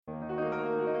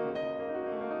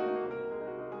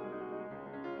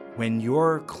When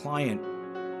your client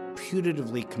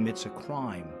putatively commits a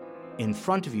crime in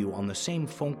front of you on the same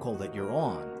phone call that you're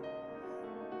on,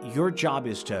 your job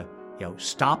is to,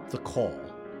 stop the call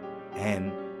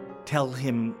and tell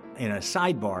him in a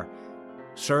sidebar,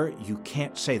 sir, you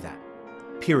can't say that.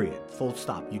 Period. Full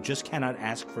stop. You just cannot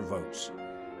ask for votes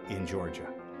in Georgia.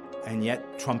 And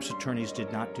yet Trump's attorneys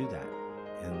did not do that.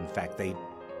 In fact, they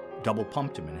double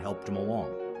pumped him and helped him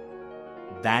along.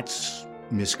 That's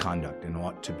misconduct and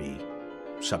ought to be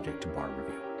subject to bar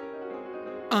review.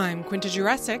 I'm Quinta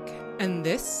Jurecic, and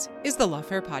this is the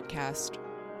Lawfare Podcast,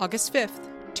 August 5th,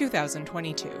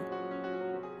 2022.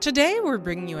 Today, we're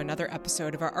bringing you another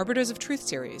episode of our Arbiters of Truth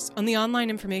series on the online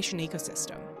information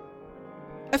ecosystem.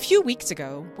 A few weeks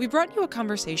ago, we brought you a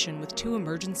conversation with two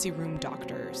emergency room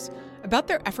doctors about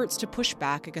their efforts to push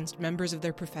back against members of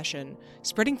their profession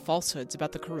spreading falsehoods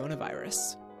about the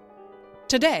coronavirus.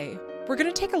 Today, we're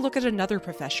going to take a look at another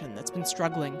profession that's been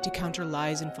struggling to counter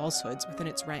lies and falsehoods within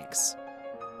its ranks: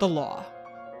 the law.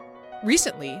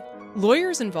 Recently,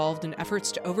 lawyers involved in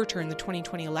efforts to overturn the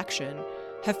 2020 election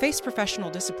have faced professional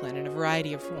discipline in a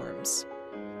variety of forms.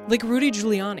 Like Rudy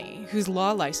Giuliani, whose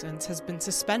law license has been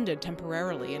suspended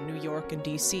temporarily in New York and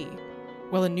D.C.,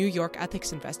 while a New York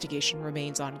ethics investigation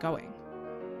remains ongoing.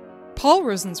 Paul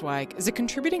Rosenzweig is a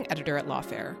contributing editor at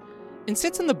Lawfare and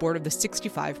sits on the board of the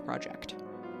 65 Project,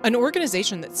 an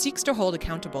organization that seeks to hold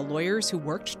accountable lawyers who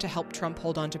worked to help Trump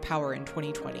hold on to power in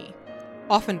 2020,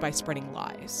 often by spreading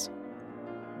lies.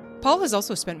 Paul has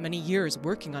also spent many years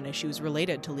working on issues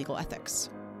related to legal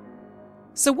ethics.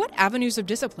 So what avenues of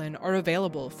discipline are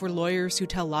available for lawyers who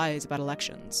tell lies about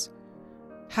elections?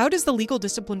 How does the legal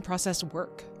discipline process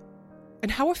work?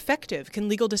 And how effective can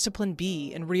legal discipline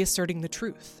be in reasserting the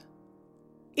truth?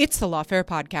 It's the Lawfare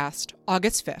Podcast,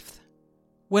 August 5th,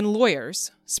 when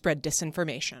lawyers spread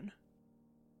disinformation.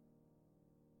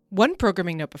 One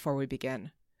programming note before we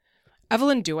begin.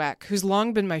 Evelyn Dueck, who's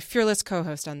long been my fearless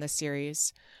co-host on this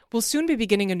series, will soon be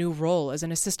beginning a new role as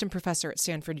an assistant professor at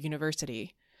Stanford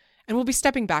University, and will be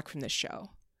stepping back from this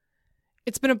show.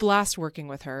 It's been a blast working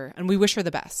with her, and we wish her the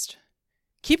best.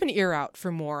 Keep an ear out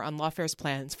for more on Lawfare's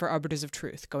plans for Arbiters of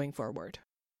Truth going forward.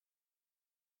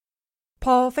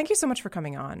 Paul, thank you so much for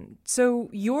coming on. So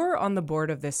you're on the board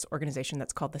of this organization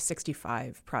that's called the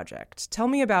 65 Project. Tell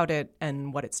me about it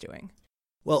and what it's doing.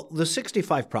 Well, the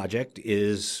 65 Project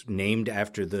is named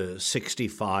after the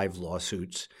 65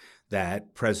 lawsuits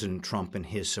that President Trump and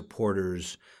his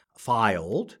supporters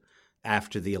filed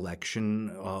after the election,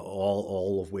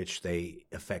 all of which they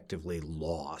effectively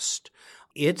lost.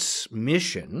 Its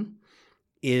mission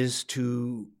is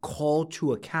to call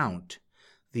to account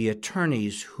the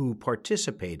attorneys who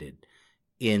participated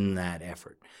in that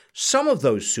effort. Some of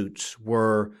those suits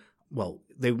were,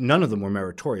 none of them were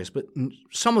meritorious, but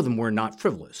some of them were not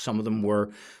frivolous. Some of them were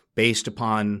based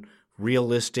upon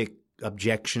realistic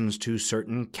objections to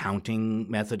certain counting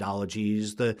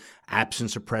methodologies, the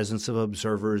absence or presence of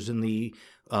observers in the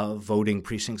voting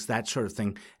precincts, that sort of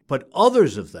thing. But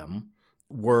others of them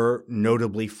were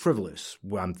notably frivolous.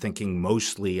 I'm thinking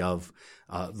mostly of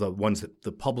the ones that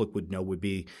the public would know would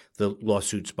be the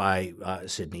lawsuits by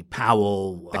Sidney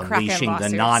Powell, unleashing the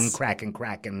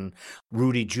non-Kraken,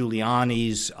 Rudy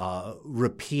Giuliani's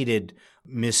repeated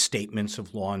misstatements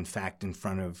of law and fact in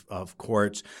front of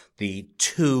courts, the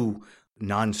two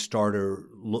non-starter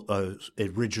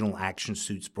original action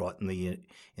suits brought in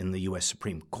the U.S.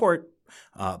 Supreme Court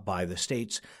by the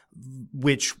states,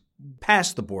 which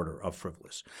passed the border of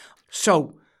frivolous.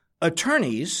 So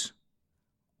attorneys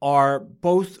are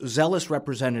both zealous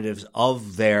representatives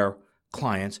of their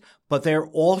clients, but they're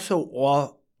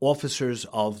also officers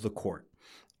of the court.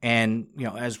 And,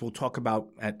 as we'll talk about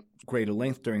at greater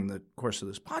length during the course of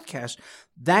this podcast,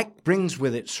 that brings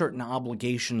with it certain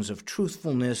obligations of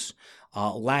truthfulness,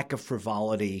 lack of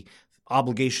frivolity,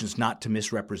 obligations not to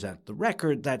misrepresent the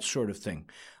record, that sort of thing.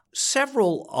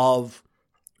 Several of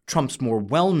Trump's more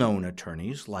well-known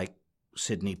attorneys, like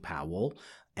Sidney Powell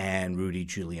and Rudy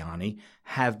Giuliani,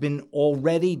 have been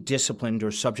already disciplined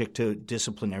or subject to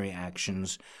disciplinary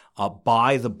actions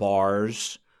by the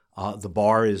bars. The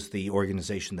bar is the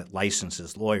organization that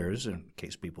licenses lawyers, in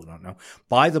case people don't know,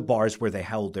 by the bars where they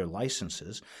held their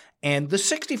licenses. And the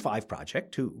 65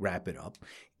 Project, to wrap it up,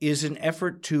 is an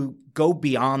effort to go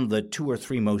beyond the two or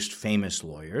three most famous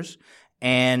lawyers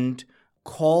and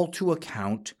call to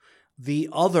account the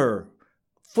other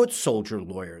foot soldier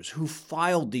lawyers who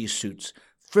filed these suits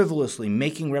frivolously,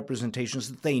 making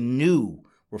representations that they knew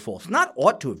were false. Not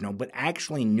ought to have known, but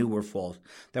actually knew were false,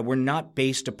 that were not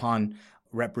based upon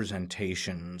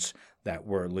representations that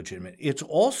were legitimate. It's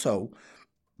also,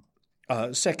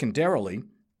 secondarily,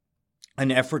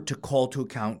 an effort to call to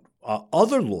account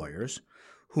other lawyers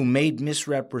who made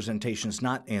misrepresentations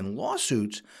not in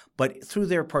lawsuits, but through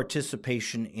their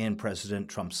participation in President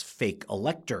Trump's fake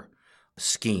elector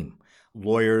scheme.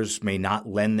 Lawyers may not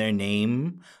lend their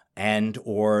name and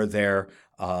or their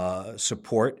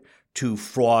support to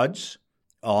frauds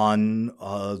on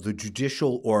the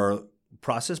judicial or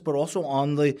process, but also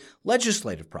on the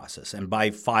legislative process. And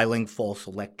by filing false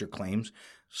elector claims,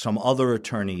 some other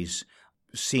attorneys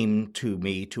seem to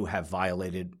me to have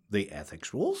violated the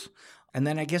ethics rules. And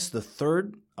then I guess the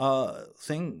third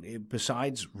thing,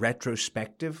 besides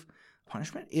retrospective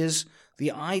punishment, is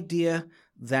the idea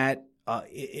that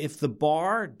if the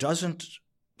bar doesn't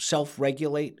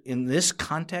self-regulate in this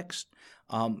context,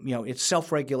 its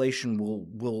self-regulation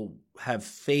will have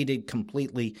faded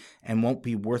completely and won't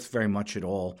be worth very much at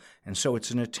all. And so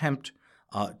it's an attempt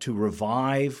to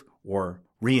revive or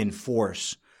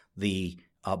reinforce the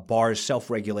bar's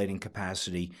self-regulating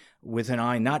capacity with an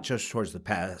eye not just towards the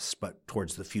past, but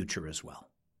towards the future as well.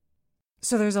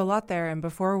 So there's a lot there. And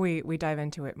before we dive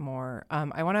into it more,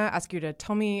 I want to ask you to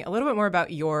tell me a little bit more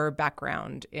about your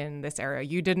background in this area.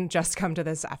 You didn't just come to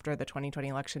this after the 2020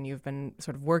 election. You've been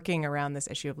sort of working around this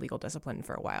issue of legal discipline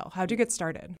for a while. How'd you get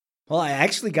started? Well, I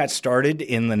actually got started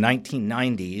in the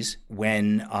 1990s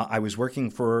when I was working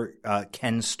for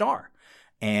Ken Starr.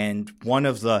 And one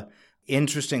of the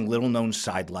interesting little-known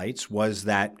sidelights was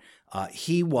that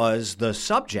he was the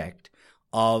subject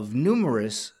of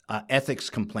numerous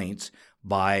ethics complaints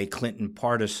by Clinton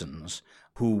partisans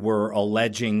who were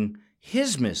alleging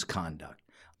his misconduct.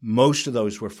 Most of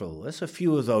those were frivolous. A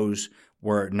few of those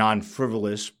were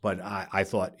non-frivolous, but I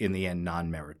thought in the end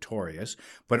non-meritorious.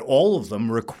 But all of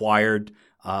them required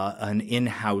an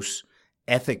in-house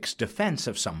ethics defense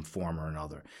of some form or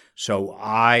another. So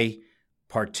I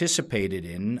participated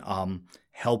in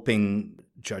helping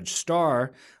Judge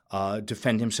Starr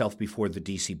defend himself before the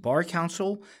D.C. Bar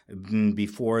Council,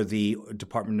 before the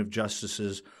Department of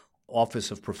Justice's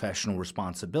Office of Professional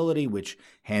Responsibility, which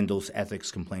handles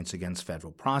ethics complaints against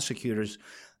federal prosecutors.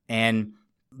 And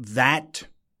that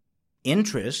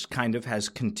interest kind of has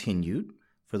continued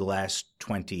for the last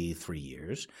 23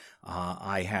 years.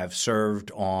 I have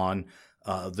served on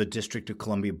the District of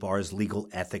Columbia Bar's Legal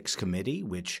Ethics Committee,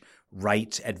 which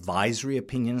writes advisory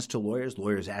opinions to lawyers.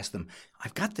 Lawyers ask them,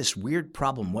 I've got this weird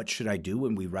problem. What should I do?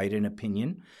 When we write an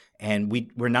opinion. And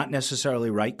we're not necessarily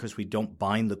right because we don't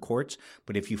bind the courts.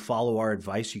 But if you follow our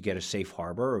advice, you get a safe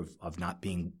harbor of not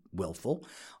being willful.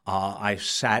 I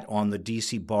sat on the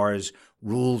D.C. Bar's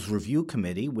Rules Review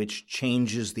Committee, which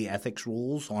changes the ethics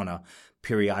rules on a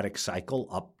periodic cycle,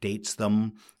 updates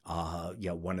them.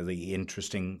 One of the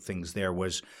interesting things there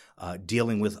was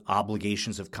dealing with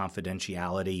obligations of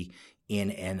confidentiality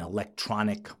in an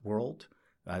electronic world,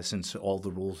 since all the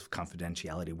rules of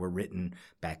confidentiality were written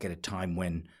back at a time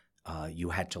when you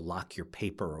had to lock your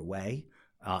paper away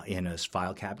in a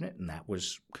file cabinet, and that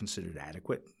was considered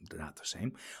adequate. They're not the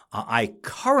same. I'm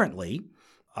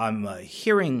a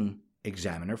hearing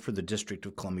examiner for the District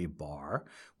of Columbia Bar,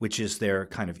 which is their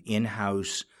kind of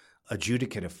in-house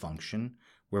adjudicative function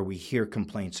where we hear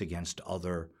complaints against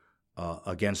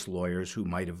against lawyers who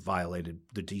might have violated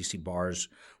the D.C. Bar's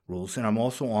rules. And I'm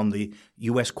also on the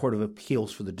U.S. Court of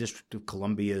Appeals for the District of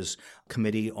Columbia's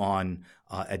Committee on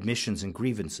Admissions and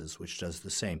Grievances, which does the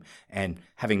same. And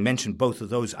having mentioned both of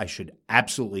those, I should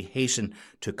absolutely hasten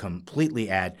to completely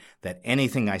add that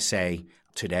anything I say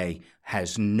today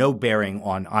has no bearing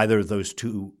on either of those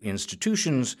two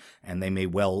institutions, and they may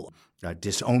well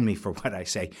disown me for what I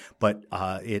say, but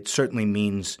it certainly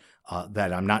means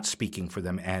that I'm not speaking for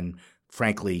them. And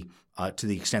frankly, to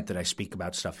the extent that I speak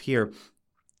about stuff here,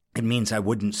 it means I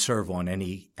wouldn't serve on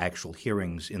any actual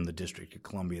hearings in the District of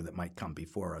Columbia that might come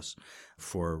before us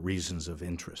for reasons of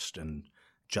interest and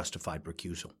justified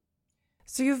recusal.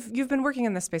 So you've been working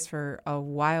in this space for a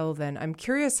while then. I'm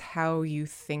curious how you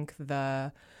think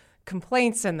the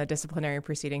complaints and the disciplinary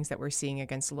proceedings that we're seeing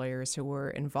against lawyers who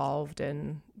were involved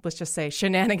in, let's just say,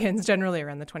 shenanigans generally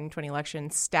around the 2020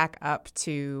 election stack up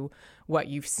to what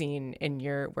you've seen in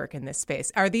your work in this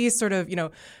space. Are these sort of,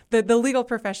 the legal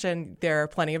profession, there are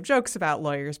plenty of jokes about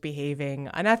lawyers behaving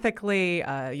unethically,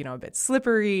 a bit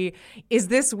slippery. Is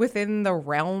this within the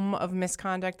realm of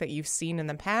misconduct that you've seen in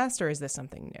the past, or is this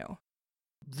something new?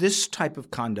 This type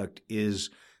of conduct is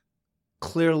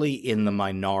clearly in the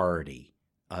minority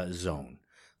zone.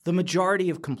 The majority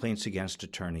of complaints against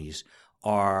attorneys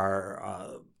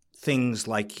are things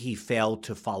like he failed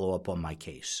to follow up on my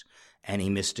case and he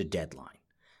missed a deadline,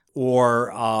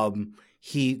 or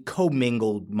he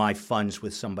commingled my funds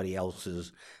with somebody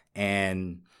else's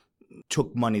and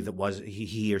took money that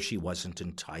he or she wasn't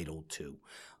entitled to.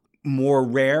 more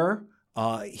rare,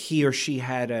 he or she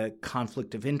had a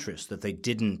conflict of interest that they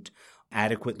didn't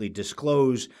adequately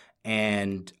disclose,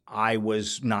 and I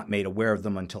was not made aware of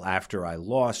them until after I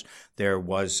lost. There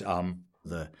was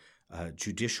the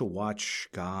Judicial Watch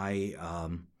guy,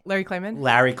 Larry Klayman?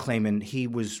 Larry Klayman. He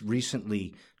was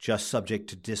recently just subject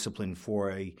to discipline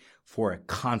for a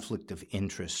conflict of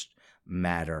interest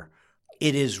matter.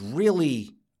 It is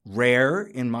really rare,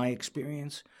 in my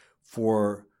experience,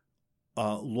 for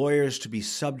lawyers to be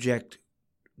subject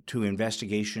to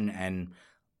investigation and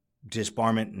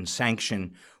disbarment and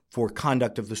sanction for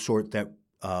conduct of the sort that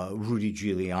Rudy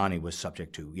Giuliani was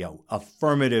subject to,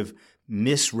 affirmative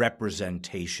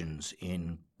misrepresentations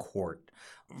in court.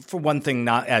 For one thing,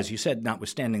 not, as you said,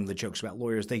 notwithstanding the jokes about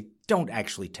lawyers, they don't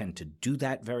actually tend to do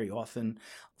that very often.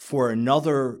 For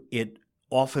another, it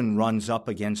often runs up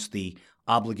against the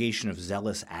obligation of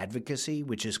zealous advocacy,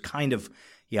 which is kind of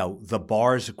the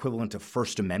bar's equivalent of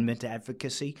First Amendment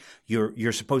advocacy.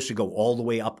 You're supposed to go all the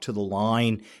way up to the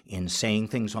line in saying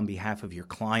things on behalf of your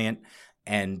client,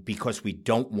 and because we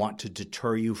don't want to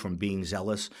deter you from being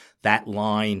zealous, that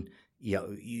line,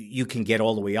 you can get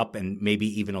all the way up and maybe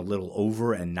even a little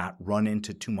over and not run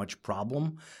into too much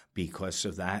problem because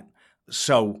of that.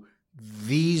 So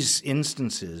these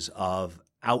instances of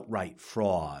outright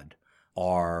fraud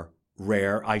are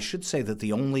rare. I should say that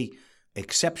the only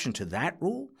exception to that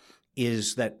rule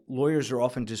is that lawyers are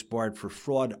often disbarred for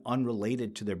fraud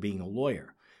unrelated to their being a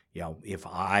lawyer. If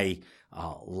I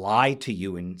lie to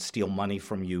you and steal money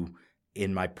from you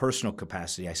in my personal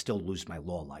capacity, I still lose my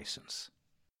law license.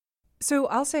 So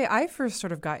I'll say I first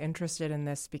sort of got interested in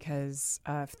this because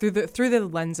through the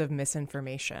lens of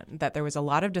misinformation, that there was a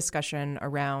lot of discussion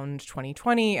around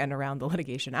 2020 and around the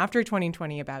litigation after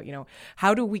 2020 about,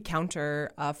 how do we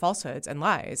counter falsehoods and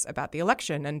lies about the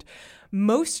election? And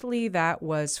mostly that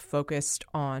was focused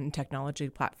on technology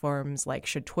platforms like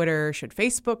should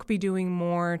Facebook be doing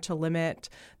more to limit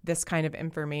this kind of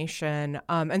information?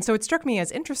 And so it struck me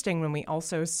as interesting when we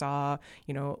also saw,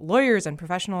 lawyers and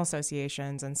professional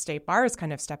associations and state bars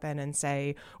kind of step in and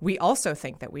say, we also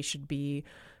think that we should be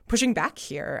pushing back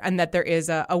here and that there is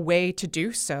a way to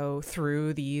do so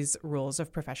through these rules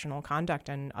of professional conduct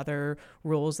and other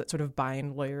rules that sort of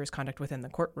bind lawyers' conduct within the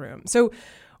courtroom. So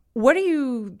what do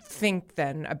you think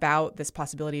then about this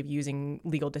possibility of using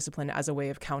legal discipline as a way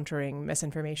of countering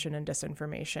misinformation and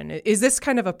disinformation? Is this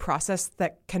kind of a process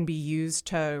that can be used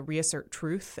to reassert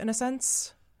truth in a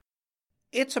sense?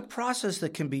 It's a process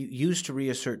that can be used to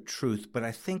reassert truth, but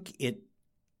I think it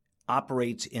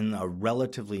operates in a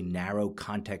relatively narrow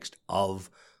context of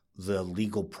the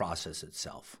legal process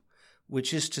itself,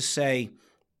 which is to say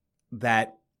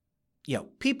that,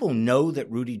 people know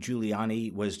that Rudy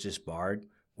Giuliani was disbarred,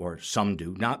 or some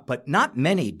do, but not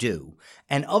many do.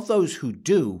 And of those who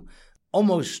do,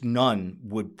 almost none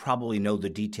would probably know the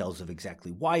details of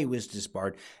exactly why he was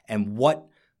disbarred and what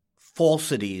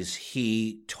falsities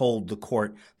he told the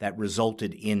court that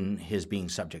resulted in his being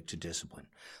subject to discipline.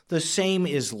 The same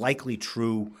is likely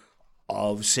true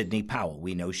of Sidney Powell.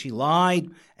 We know she lied,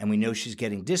 and we know she's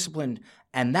getting disciplined,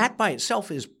 and that by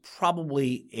itself is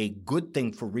probably a good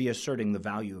thing for reasserting the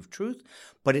value of truth,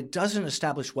 but it doesn't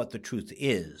establish what the truth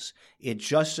is. It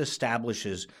just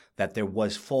establishes that there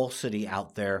was falsity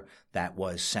out there that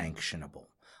was sanctionable.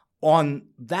 On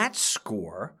that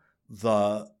score,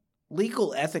 the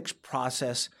legal ethics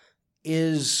process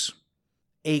is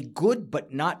a good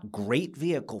but not great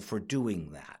vehicle for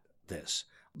doing this.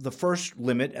 The first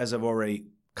limit, as I've already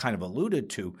kind of alluded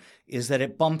to, is that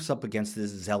it bumps up against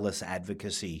this zealous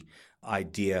advocacy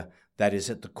idea that is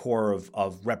at the core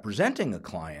of representing a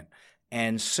client.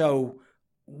 And so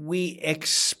we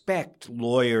expect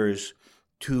lawyers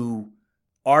to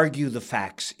argue the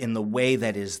facts in the way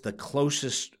that is the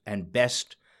closest and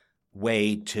best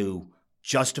way to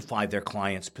justify their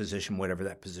client's position, whatever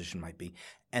that position might be.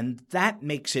 And that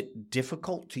makes it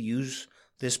difficult to use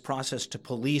this process to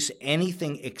police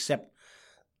anything except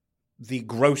the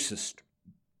grossest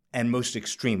and most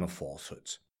extreme of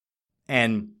falsehoods.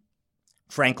 And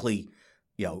frankly,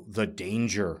 the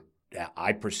danger that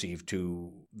I perceive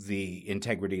to the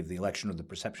integrity of the election, or the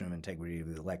perception of integrity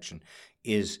of the election,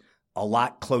 is a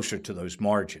lot closer to those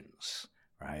margins,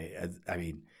 right? I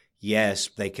mean, yes,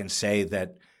 they can say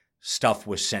that stuff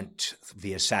was sent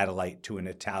via satellite to an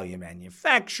Italian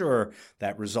manufacturer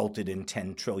that resulted in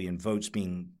 10 trillion votes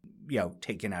being,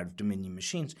 taken out of Dominion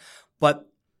machines. But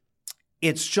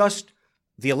it's just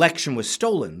the election was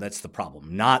stolen. That's the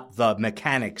problem, not the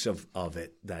mechanics of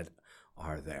it that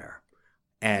are there.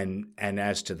 And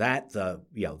as to that,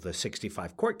 the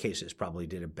 65 court cases probably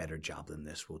did a better job than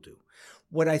this will do.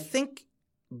 What I think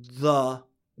the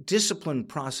discipline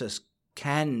process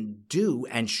can do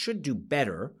and should do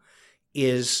better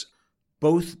is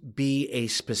both be a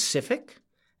specific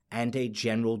and a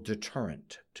general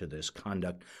deterrent to this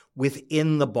conduct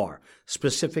within the bar.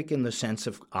 Specific in the sense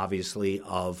of, obviously,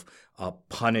 of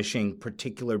punishing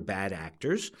particular bad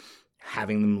actors,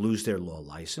 having them lose their law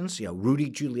license. Rudy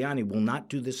Giuliani will not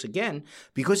do this again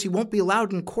because he won't be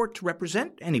allowed in court to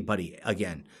represent anybody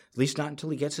again, at least not until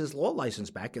he gets his law license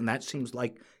back, and that seems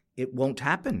like it won't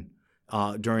happen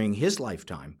during his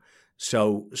lifetime.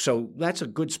 So that's a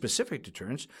good specific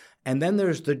deterrence. And then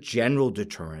there's the general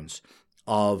deterrence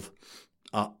of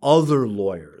other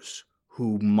lawyers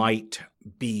who might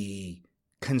be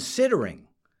considering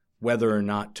whether or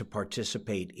not to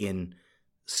participate in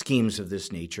schemes of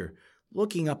this nature,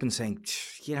 looking up and saying,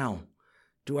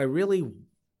 do I really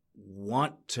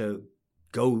want to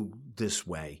go this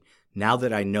way now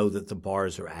that I know that the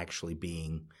bars are actually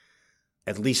being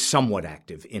at least somewhat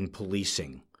active in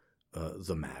policing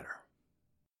the matter?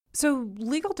 So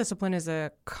legal discipline is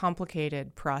a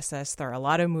complicated process. There are a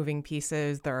lot of moving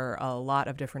pieces. There are a lot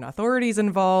of different authorities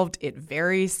involved. It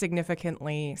varies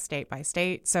significantly state by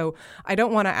state. So I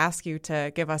don't want to ask you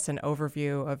to give us an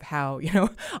overview of how,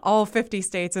 all 50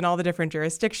 states and all the different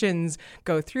jurisdictions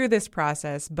go through this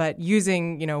process, but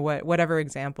using, whatever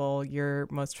example you're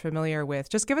most familiar with,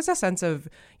 just give us a sense of,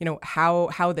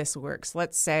 how this works.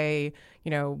 Let's say,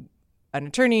 an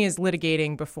attorney is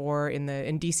litigating before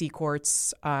in D.C.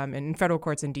 courts, in federal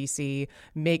courts in D.C.,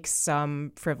 makes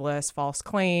some frivolous false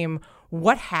claim.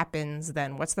 What happens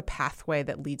then? What's the pathway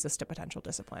that leads us to potential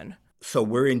discipline? So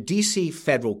we're in D.C.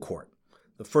 federal court.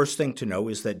 The first thing to know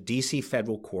is that D.C.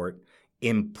 federal court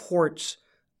imports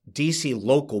D.C.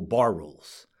 local bar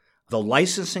rules. The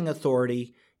licensing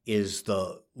authority is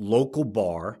the local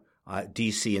bar,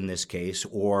 D.C. in this case,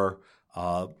 or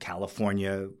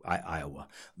California, Iowa.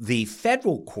 The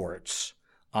federal courts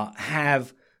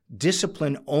have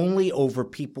discipline only over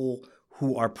people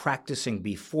who are practicing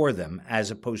before them as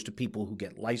opposed to people who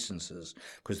get licenses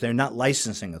because they're not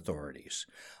licensing authorities.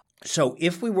 So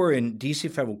if we were in D.C.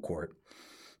 federal court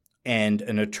and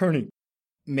an attorney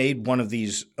made one of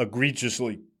these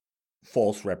egregiously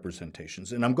false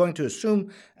representations, and I'm going to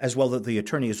assume as well that the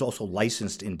attorney is also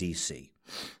licensed in D.C.,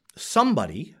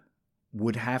 somebody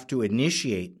would have to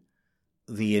initiate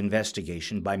the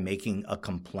investigation by making a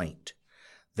complaint.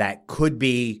 That could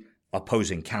be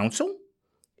opposing counsel.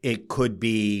 It could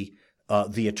be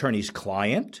the attorney's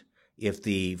client, if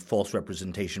the false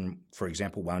representation, for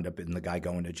example, wound up in the guy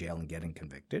going to jail and getting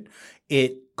convicted.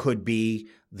 It could be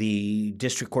the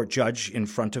district court judge in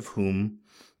front of whom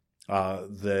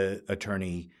the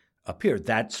attorney appeared.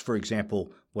 That's, for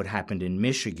example, what happened in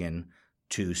Michigan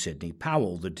to Sidney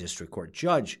Powell. The district court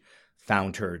judge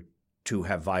found her to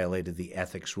have violated the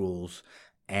ethics rules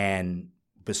and,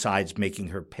 besides making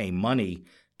her pay money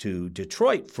to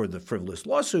Detroit for the frivolous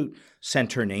lawsuit,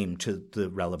 sent her name to the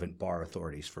relevant bar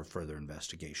authorities for further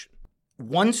investigation.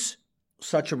 Once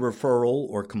such a referral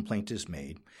or complaint is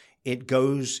made, it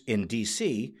goes in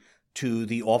D.C. to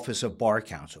the Office of Bar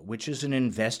Counsel, which is an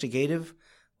investigative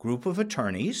group of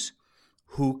attorneys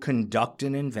who conduct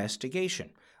an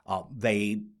investigation.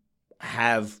 They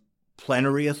have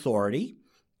plenary authority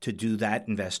to do that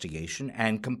investigation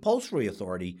and compulsory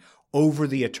authority over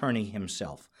the attorney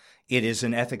himself. It is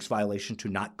an ethics violation to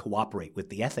not cooperate with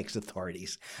the ethics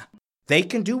authorities. They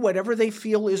can do whatever they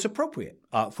feel is appropriate.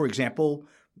 For example,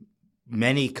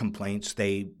 many complaints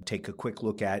they take a quick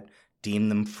look at, deem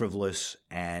them frivolous,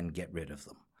 and get rid of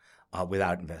them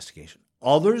without investigation.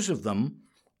 Others of them,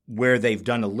 where they've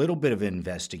done a little bit of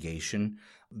investigation,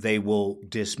 they will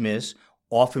dismiss,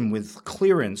 often with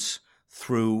clearance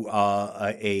through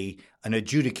an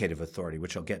adjudicative authority,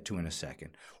 which I'll get to in a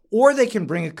second. Or they can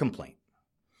bring a complaint.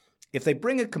 If they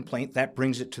bring a complaint, that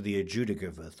brings it to the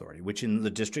adjudicative authority, which in the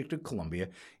District of Columbia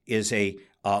is a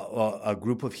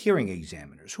group of hearing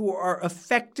examiners who are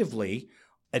effectively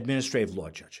administrative law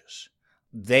judges.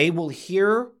 They will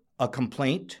hear a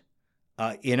complaint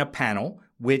in a panel,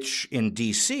 which in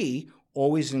D.C.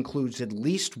 always includes at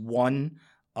least one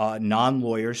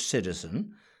non-lawyer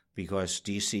citizen, because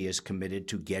D.C. is committed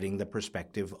to getting the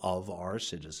perspective of our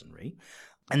citizenry.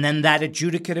 And then that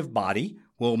adjudicative body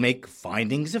will make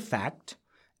findings of fact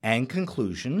and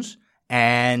conclusions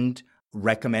and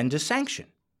recommend a sanction.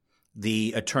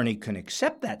 The attorney can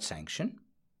accept that sanction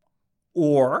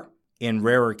or, in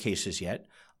rarer cases yet,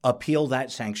 appeal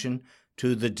that sanction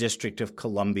to the District of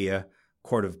Columbia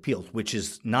Court of Appeals, which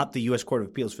is not the U.S. Court of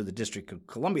Appeals for the District of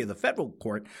Columbia, the federal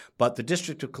court, but the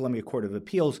District of Columbia Court of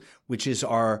Appeals, which is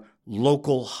our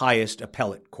local highest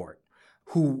appellate court,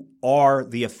 who are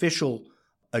the official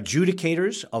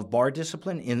adjudicators of bar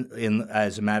discipline in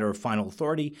as a matter of final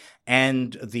authority,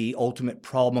 and the ultimate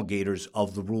promulgators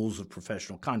of the rules of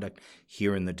professional conduct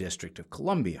here in the District of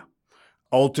Columbia.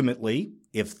 Ultimately,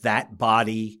 if that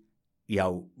body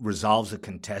resolves a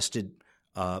contested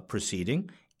proceeding,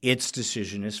 its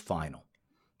decision is final.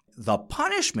 The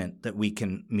punishment that we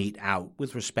can mete out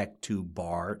with respect to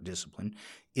bar discipline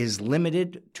is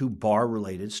limited to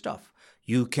bar-related stuff.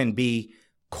 You can be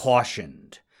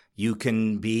cautioned. You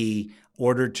can be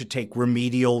ordered to take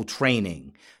remedial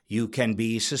training. You can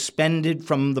be suspended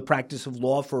from the practice of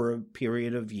law for a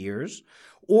period of years,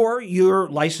 or your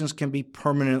license can be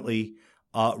permanently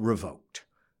revoked.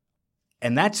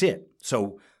 And that's it.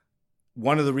 So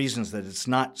one of the reasons that it's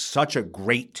not such a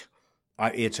great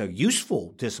it's a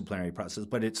useful disciplinary process,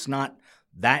 but it's not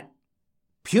that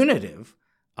punitive.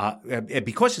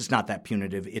 Because it's not that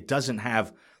punitive, it doesn't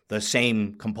have the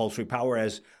same compulsory power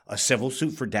as a civil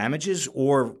suit for damages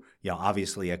or,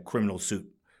 obviously a criminal suit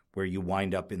where you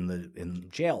wind up in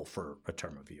jail for a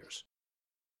term of years.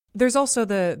 There's also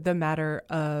the matter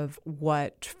of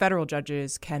what federal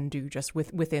judges can do just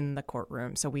within the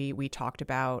courtroom. So we talked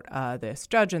about this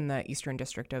judge in the Eastern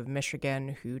District of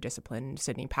Michigan who disciplined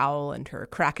Sidney Powell and her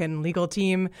Kraken legal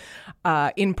team,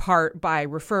 in part by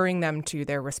referring them to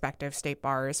their respective state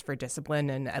bars for discipline.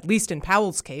 And at least in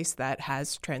Powell's case, that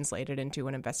has translated into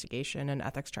an investigation and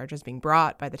ethics charges being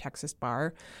brought by the Texas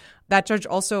bar. That judge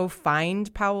also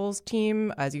fined Powell's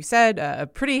team, as you said, a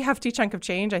pretty hefty chunk of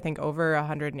change, I think over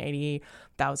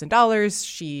 $180,000.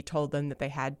 She told them that they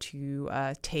had to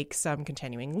take some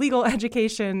continuing legal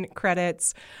education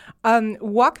credits.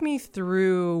 Walk me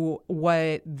through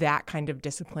what that kind of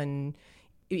discipline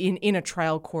in a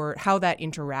trial court, how that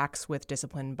interacts with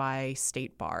discipline by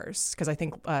state bars, because I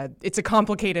think it's a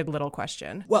complicated little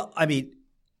question. Well, I mean,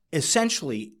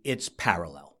 essentially, it's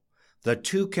parallel. The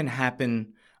two can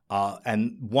happen.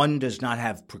 And one does not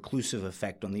have preclusive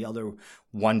effect on the other.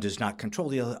 One does not control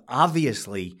the other.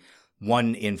 Obviously,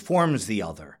 one informs the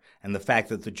other. And the fact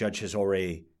that the judge has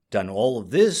already done all of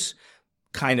this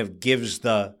kind of gives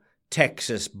the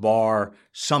Texas bar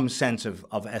some sense of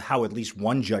how at least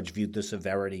one judge viewed the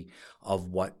severity of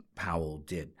what Powell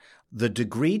did. The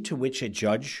degree to which a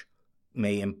judge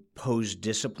may impose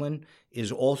discipline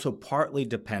is also partly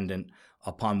dependent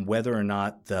upon whether or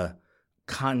not the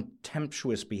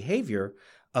contemptuous behavior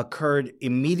occurred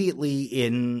immediately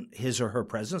in his or her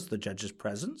presence, the judge's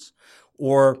presence,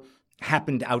 or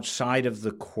happened outside of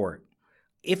the court.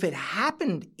 If it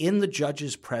happened in the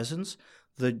judge's presence,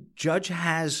 the judge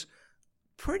has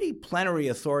pretty plenary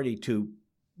authority to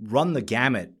run the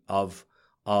gamut of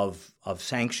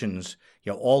sanctions,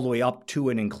 all the way up to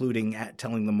and including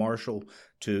telling the marshal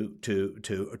to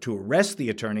arrest the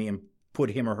attorney and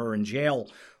put him or her in jail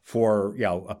for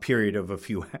a period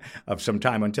of some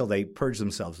time until they purge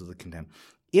themselves of the contempt.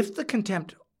 If the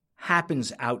contempt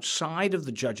happens outside of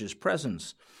the judge's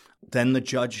presence, then the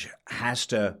judge has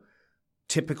to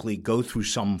typically go through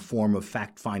some form of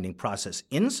fact-finding process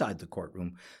inside the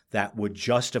courtroom that would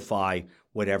justify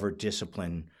whatever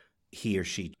discipline he or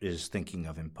she is thinking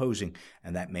of imposing,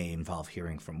 and that may involve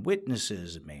hearing from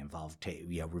witnesses, it may involve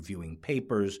reviewing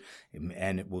papers,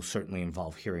 and it will certainly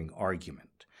involve hearing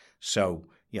argument. So,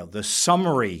 the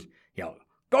summary,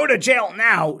 go to jail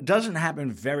now, doesn't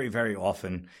happen very, very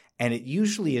often, and it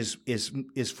usually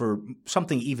is for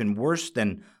something even worse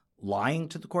than lying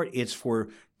to the court. It's for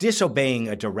disobeying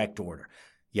a direct order.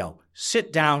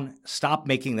 Sit down, stop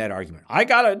making that argument. I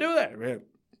got to do that.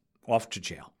 Off to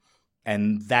jail.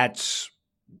 And that's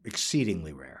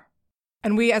exceedingly rare.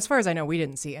 And as far as I know, we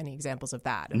didn't see any examples of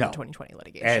that in the 2020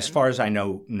 litigation. As far as I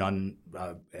know, none.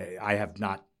 I have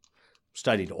not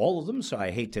studied all of them, so I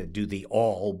hate to do the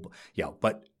all,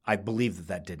 but I believe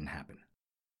that didn't happen.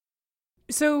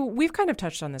 So we've kind of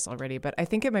touched on this already, but I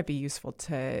think it might be useful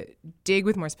to dig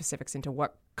with more specifics into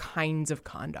what kinds of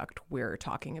conduct we're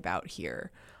talking about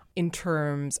here in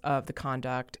terms of the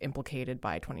conduct implicated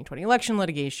by 2020 election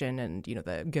litigation and,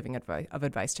 the giving of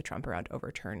advice to Trump around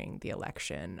overturning the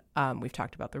election. We've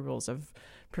talked about the rules of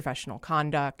professional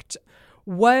conduct.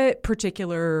 What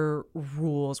particular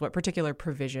rules, what particular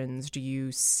provisions do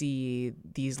you see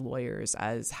these lawyers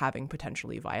as having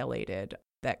potentially violated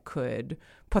that could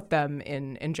put them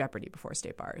in jeopardy before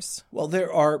state bars? Well,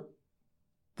 there are,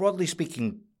 broadly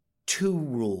speaking, two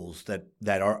rules that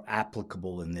are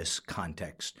applicable in this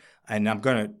context. And I'm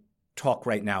going to talk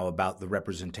right now about the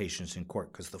representations in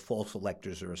court because the false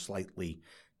electors are a slightly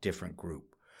different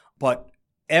group. But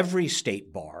every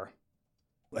state bar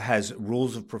has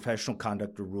rules of professional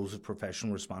conduct or rules of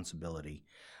professional responsibility,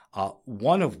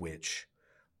 one of which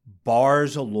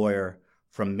bars a lawyer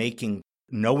from making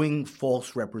knowing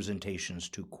false representations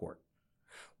to court.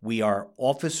 We are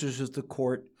officers of the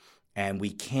court, and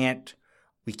we can't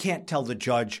tell the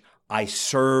judge, I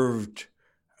served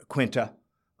Quinta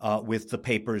with the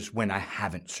papers when I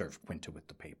haven't served Quinta with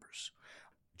the papers.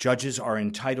 Judges are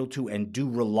entitled to and do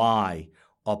rely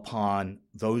upon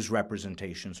those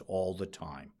representations all the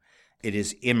time. It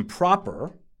is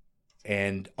improper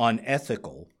and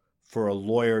unethical for a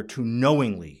lawyer to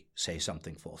knowingly say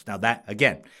something false. Now that,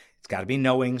 again, it's got to be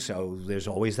knowing, so there's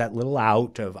always that little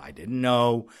out of I didn't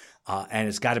know, and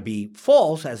it's got to be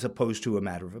false as opposed to a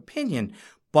matter of opinion.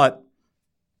 But,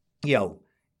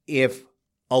 if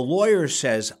a lawyer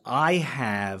says, I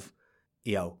have,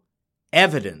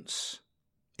 evidence,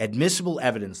 admissible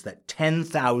evidence that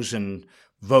 10,000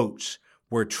 votes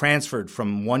were transferred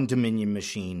from one Dominion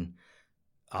machine,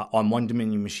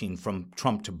 from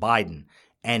Trump to Biden,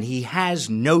 and he has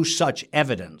no such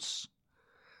evidence,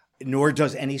 nor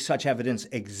does any such evidence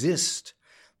exist,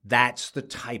 that's the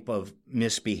type of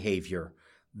misbehavior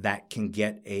that can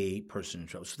get a person in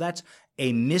trouble. So that's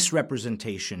a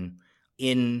misrepresentation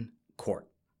in court.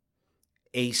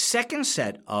 A second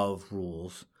set of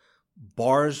rules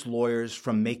bars lawyers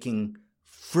from making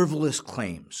frivolous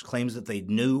claims that they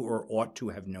knew or ought to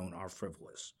have known are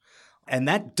frivolous. And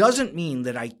that doesn't mean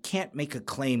that I can't make a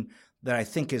claim that I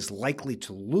think is likely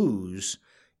to lose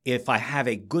if I have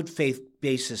a good faith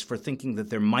basis for thinking that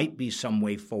there might be some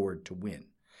way forward to win.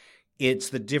 It's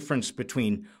the difference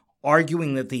between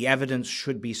arguing that the evidence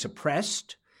should be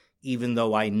suppressed, even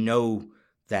though I know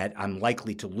that I'm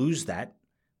likely to lose that,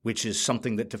 which is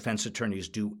something that defense attorneys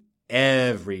do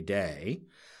every day,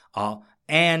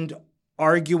 and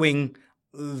arguing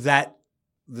that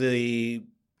the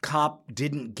cop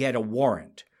didn't get a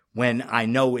warrant when I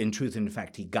know in truth and in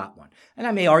fact he got one. And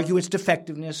I may argue it's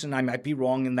defectiveness, and I might be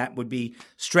wrong, and that would be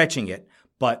stretching it,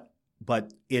 but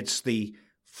it's the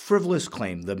frivolous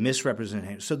claim, the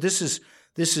misrepresentation. So this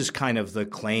is kind of the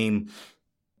claim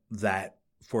that,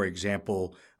 for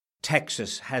example,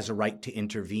 Texas has a right to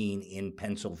intervene in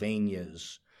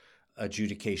Pennsylvania's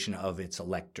adjudication of its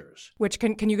electors. Which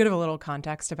can you give a little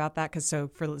context about that? Because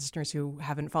for listeners who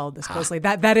haven't followed this closely,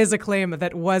 that is a claim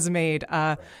that was made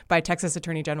by Texas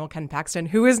Attorney General Ken Paxton,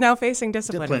 who is now facing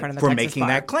discipline in front of the for Texas making bar.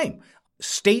 that claim.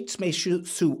 States may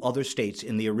sue other states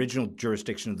in the original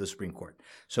jurisdiction of the Supreme Court.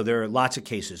 So there are lots of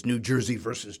cases, New Jersey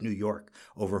versus New York,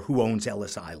 over who owns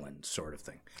Ellis Island sort of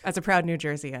thing. As a proud New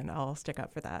Jerseyan, I'll stick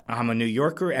up for that. I'm a New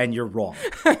Yorker, and you're wrong.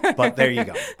 But there you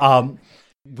go.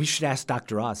 We should ask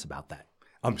Dr. Oz about that.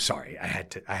 I'm sorry. I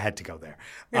had to go there.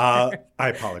 I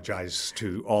apologize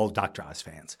to all Dr. Oz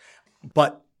fans.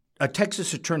 But a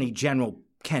Texas Attorney General,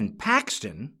 Ken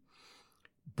Paxton,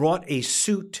 brought a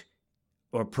suit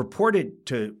or purported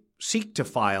to seek to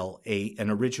file an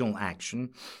original action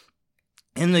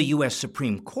in the U.S.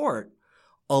 Supreme Court,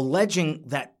 alleging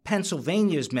that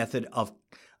Pennsylvania's method of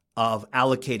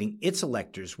allocating its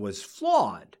electors was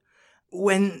flawed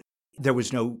when there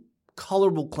was no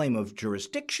colorable claim of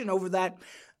jurisdiction over that.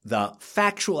 The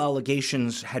factual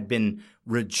allegations had been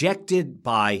rejected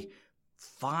by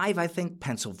 5, I think,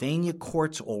 Pennsylvania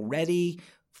courts already,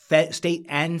 state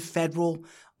and federal.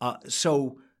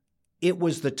 So it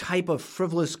was the type of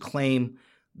frivolous claim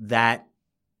that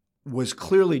was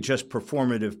clearly just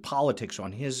performative politics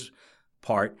on his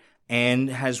part and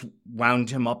has wound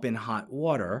him up in hot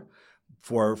water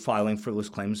for filing frivolous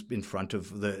claims in front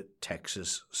of the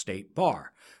Texas State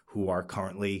Bar, who are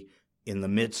currently in the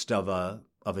midst of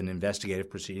an investigative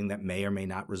proceeding that may or may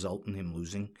not result in him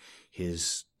losing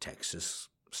his Texas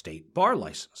State Bar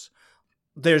license.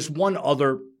 There's one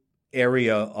other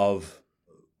area of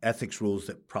ethics rules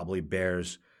that probably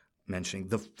bears mentioning.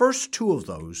 The first two of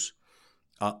those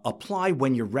apply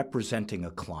when you're representing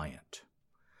a client.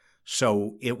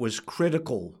 So it is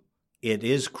critical,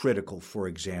 for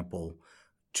example,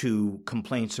 to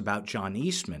complaints about John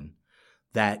Eastman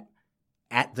that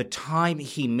at the time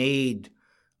he made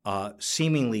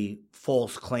seemingly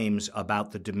false claims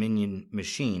about the Dominion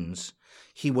machines,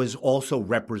 he was also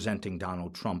representing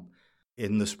Donald Trump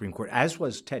in the Supreme Court, as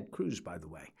was Ted Cruz, by the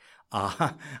way.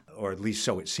 Or at least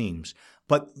so it seems.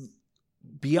 But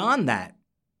beyond that,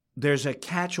 there's a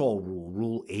catch-all rule,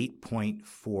 Rule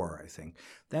 8.4, I think,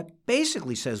 that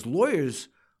basically says lawyers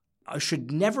should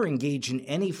never engage in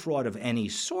any fraud of any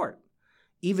sort,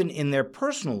 even in their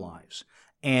personal lives.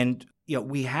 And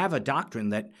we have a doctrine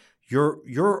that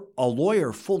you're a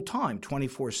lawyer full-time,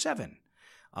 24/7.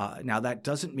 Now, that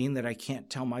doesn't mean that I can't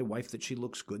tell my wife that she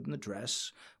looks good in the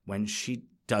dress when she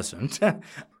doesn't.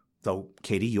 Though,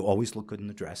 Katie, you always look good in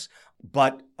the dress.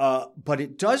 But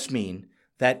it does mean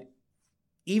that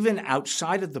even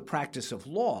outside of the practice of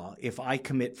law, if I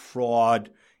commit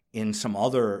fraud in some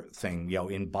other thing,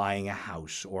 in buying a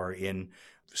house or in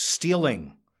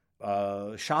stealing,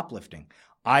 shoplifting,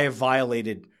 I have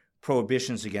violated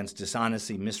prohibitions against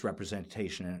dishonesty,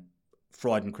 misrepresentation, and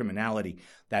fraud and criminality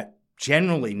that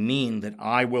generally mean that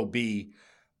I will be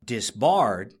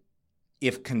disbarred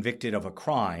if convicted of a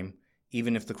crime,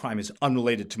 even if the crime is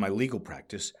unrelated to my legal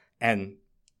practice. And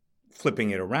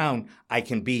flipping it around, I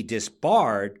can be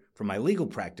disbarred from my legal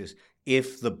practice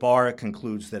if the bar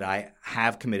concludes that I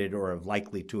have committed or are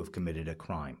likely to have committed a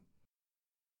crime.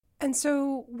 And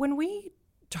so when we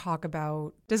talk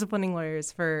about disciplining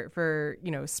lawyers for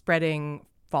spreading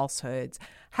falsehoods,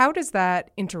 how does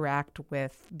that interact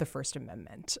with the First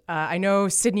Amendment? I know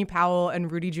Sidney Powell and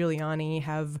Rudy Giuliani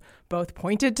have both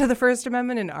pointed to the First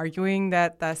Amendment in arguing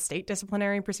that the state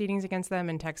disciplinary proceedings against them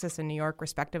in Texas and New York,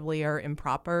 respectively, are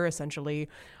improper, essentially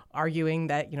arguing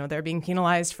that, they're being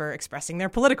penalized for expressing their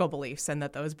political beliefs and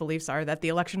that those beliefs are that the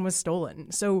election was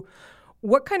stolen. So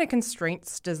what kind of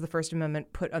constraints does the First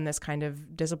Amendment put on this kind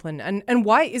of discipline? And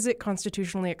why is it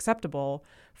constitutionally acceptable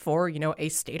for, a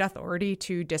state authority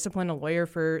to discipline a lawyer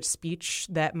for speech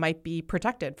that might be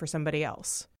protected for somebody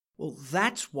else? Well,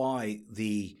 that's why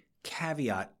the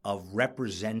caveat of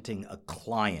representing a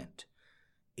client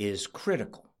is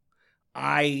critical.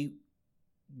 I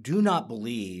do not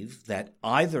believe that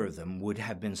either of them would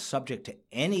have been subject to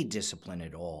any discipline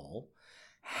at all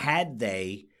had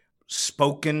they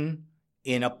spoken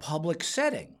in a public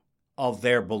setting of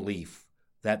their belief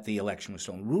that the election was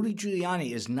stolen. Rudy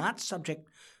Giuliani is not subject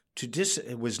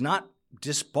to was not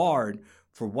disbarred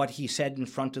for what he said in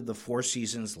front of the Four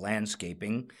Seasons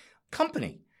Landscaping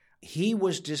Company. He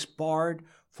was disbarred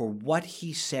for what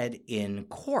he said in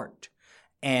court.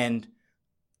 And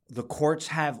the courts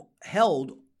have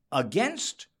held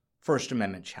against First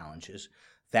Amendment challenges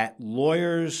that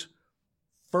lawyers'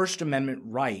 First Amendment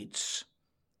rights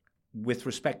with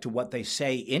respect to what they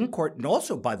say in court, and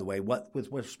also, by the way, with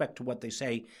respect to what they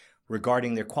say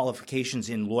regarding their qualifications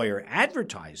in lawyer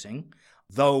advertising,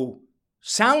 though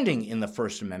sounding in the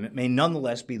First Amendment, may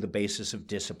nonetheless be the basis of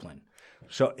discipline.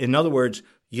 So, in other words,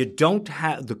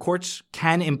 the courts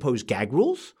can impose gag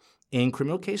rules in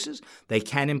criminal cases. They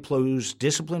can impose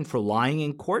discipline for lying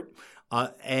in court,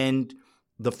 and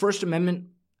the First Amendment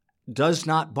does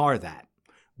not bar that.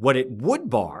 What it would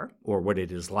bar, or what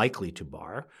it is likely to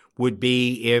bar, would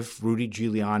be if Rudy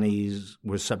Giuliani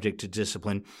was subject to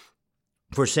discipline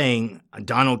for saying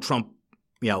Donald Trump,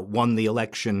 won the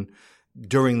election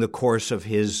during the course of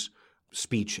his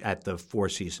speech at the Four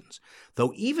Seasons.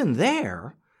 Though even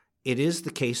there, it is the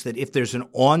case that if there's an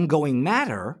ongoing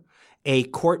matter, a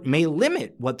court may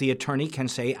limit what the attorney can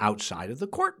say outside of the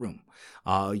courtroom.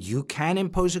 You can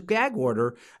impose a gag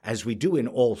order, as we do in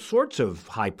all sorts of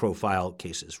high-profile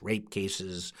cases, rape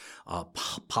cases,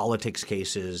 politics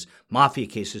cases, mafia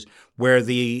cases, where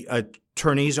the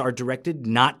attorneys are directed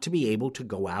not to be able to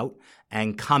go out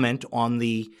and comment on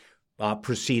the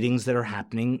proceedings that are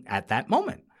happening at that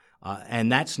moment.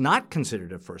 And that's not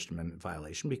considered a First Amendment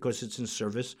violation because it's in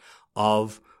service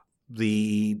of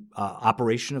the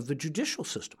operation of the judicial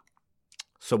system.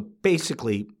 So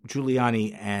basically,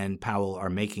 Giuliani and Powell are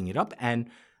making it up. And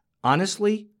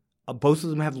honestly, both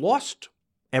of them have lost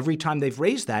every time they've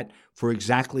raised that for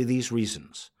exactly these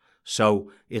reasons.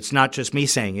 So it's not just me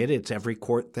saying it, it's every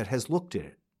court that has looked at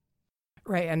it.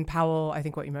 Right. And Powell, I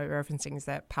think what you might be referencing is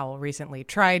that Powell recently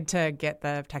tried to get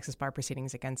the Texas bar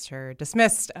proceedings against her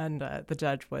dismissed, and the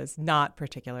judge was not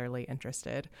particularly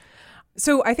interested.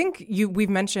 So I think we've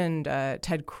mentioned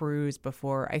Ted Cruz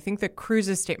before. I think that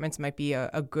Cruz's statements might be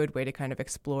a good way to kind of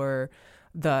explore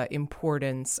the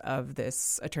importance of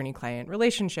this attorney-client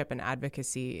relationship and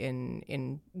advocacy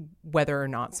in whether or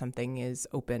not something is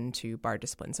open to bar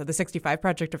discipline. So the 65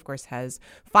 Project, of course, has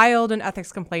filed an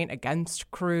ethics complaint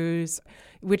against Cruz,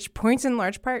 which points in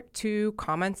large part to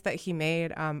comments that he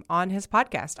made on his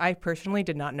podcast. I personally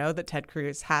did not know that Ted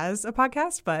Cruz has a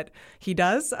podcast, but he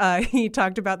does. He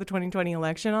talked about the 2020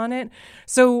 election on it.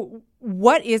 So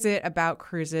what is it about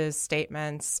Cruz's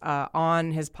statements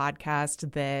on his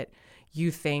podcast that you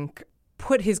think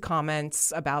put his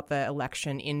comments about the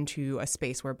election into a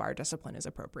space where bar discipline is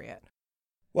appropriate?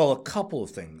 Well, a couple of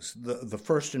things. The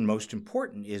first and most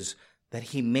important is that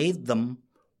he made them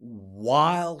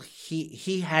while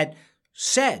he had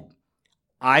said,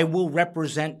 I will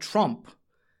represent Trump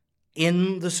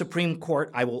in the Supreme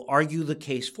Court. I will argue the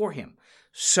case for him.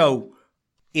 So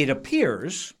it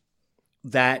appears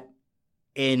that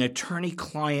an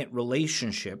attorney-client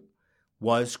relationship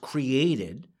was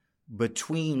created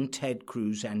between Ted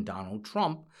Cruz and Donald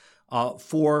Trump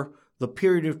for the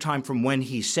period of time from when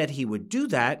he said he would do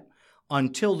that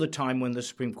until the time when the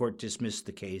Supreme Court dismissed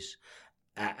the case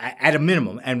at a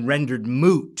minimum and rendered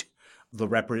moot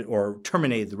or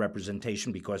terminated the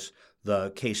representation because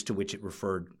the case to which it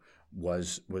referred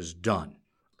was done.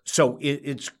 So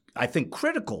it's, I think,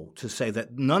 critical to say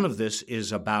that none of this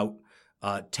is about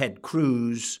Ted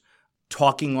Cruz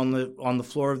talking on the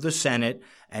floor of the Senate,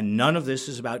 and none of this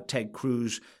is about Ted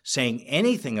Cruz saying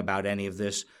anything about any of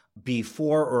this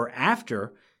before or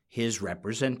after his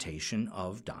representation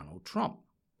of Donald Trump.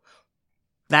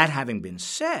 That having been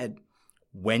said,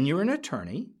 when you're an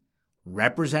attorney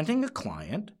representing a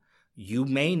client, you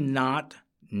may not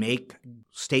make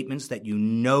statements that you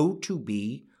know to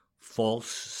be false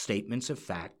statements of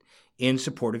fact in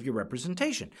support of your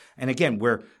representation. And again,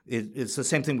 it's the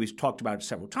same thing we've talked about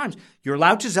several times. You're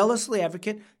allowed to zealously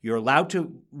advocate. You're allowed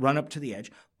to run up to the edge.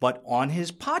 But on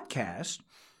his podcast,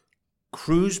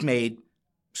 Cruz made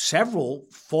several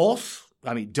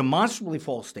demonstrably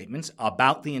false statements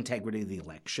about the integrity of the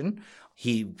election.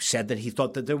 He said that he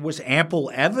thought that there was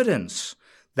ample evidence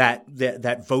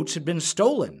that votes had been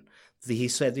stolen. He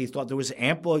said that he thought there was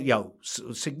ample,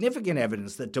 significant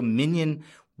evidence that Dominion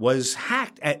was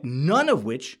hacked, at none of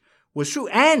which was true.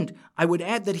 And I would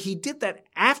add that he did that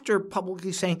after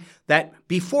publicly saying that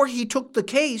before he took the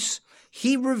case,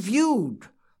 he reviewed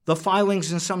the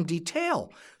filings in some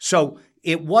detail. So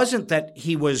it wasn't that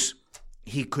he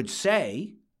could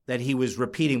say that he was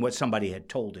repeating what somebody had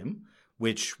told him,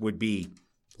 which would be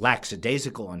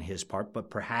lackadaisical on his part, but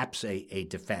perhaps a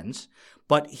defense.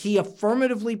 But he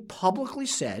affirmatively, publicly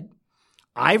said,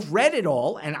 I've read it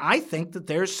all, and I think that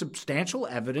there's substantial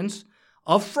evidence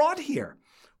of fraud here.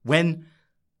 When,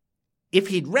 if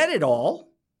he'd read it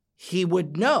all, he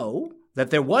would know that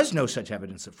there was no such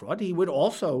evidence of fraud. He would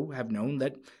also have known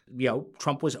that,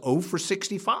 Trump was 0 for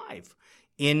 65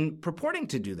 in purporting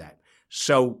to do that.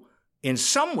 So in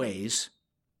some ways,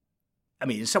 I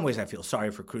feel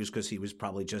sorry for Cruz because he was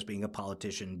probably just being a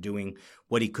politician doing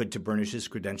what he could to burnish his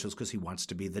credentials because he wants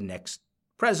to be the next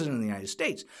president of the United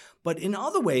States. But in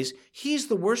other ways, he's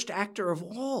the worst actor of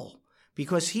all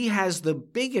because he has the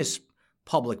biggest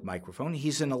public microphone.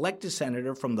 He's an elected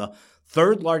senator from the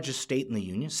third largest state in the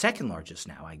union, second largest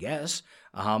now, I guess,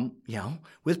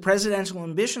 with presidential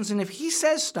ambitions. And if he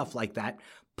says stuff like that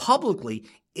publicly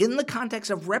in the context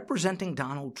of representing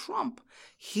Donald Trump,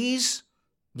 he's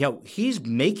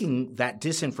making that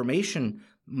disinformation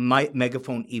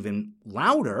megaphone even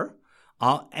louder,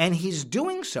 and he's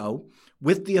doing so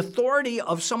with the authority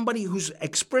of somebody who's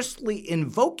expressly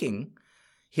invoking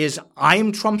his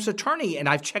I'm Trump's attorney, and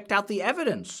I've checked out the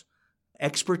evidence,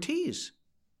 expertise.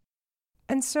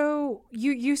 And so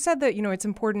you said that, it's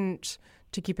important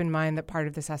to keep in mind that part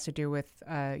of this has to do with,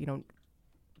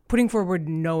 putting forward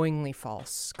knowingly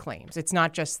false claims. It's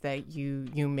not just that you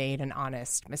made an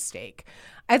honest mistake.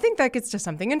 I think that gets to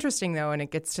something interesting, though, and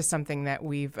it gets to something that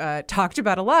we've talked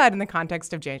about a lot in the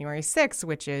context of January 6th,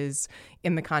 which is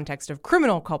in the context of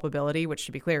criminal culpability, which,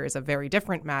 to be clear, is a very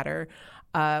different matter,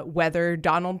 whether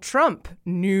Donald Trump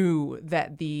knew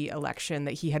that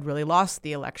that he had really lost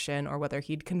the election, or whether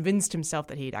he'd convinced himself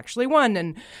that he'd actually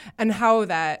won, and how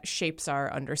that shapes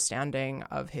our understanding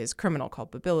of his criminal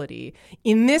culpability.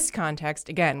 In this context,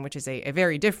 again, which is a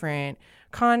very different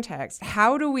context,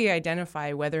 how do we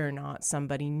identify whether or not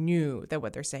somebody knew that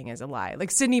what they're saying is a lie? Like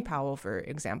Sidney Powell, for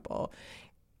example.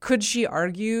 Could she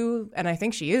argue, and I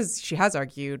think she has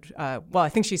argued, I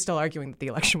think she's still arguing that the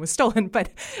election was stolen, but,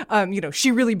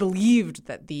 she really believed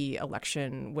that the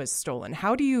election was stolen.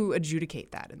 How do you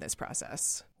adjudicate that in this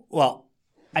process? Well,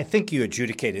 I think you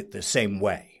adjudicate it the same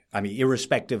way.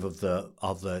 Irrespective of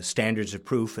the standards of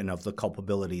proof and of the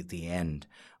culpability at the end,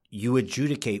 you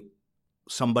adjudicate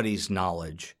somebody's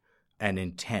knowledge and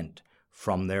intent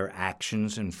from their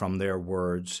actions and from their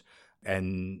words,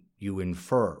 and you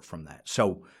infer from that.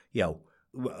 So,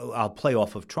 I'll play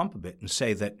off of Trump a bit and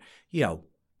say that,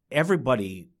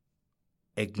 everybody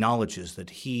acknowledges that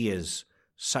he is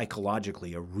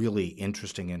psychologically a really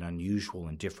interesting and unusual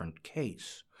and different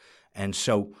case. And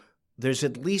so there's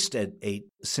at least a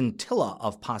scintilla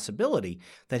of possibility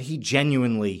that he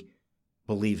genuinely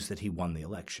believes that he won the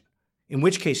election, in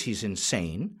which case he's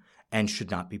insane and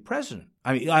should not be president.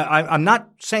 I'm not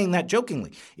saying that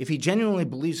jokingly. If he genuinely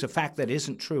believes a fact that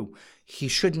isn't true, he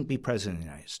shouldn't be president of the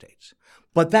United States.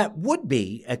 But that would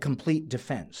be a complete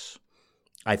defense,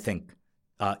 I think,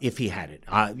 if he had it.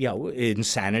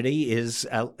 Insanity is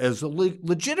a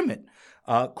legitimate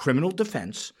criminal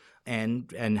defense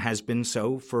and has been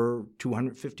so for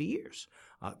 250 years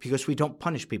because we don't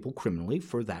punish people criminally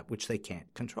for that which they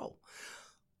can't control.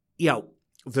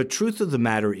 The truth of the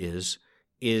matter is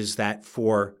that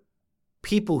for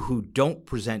people who don't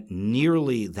present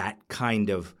nearly that kind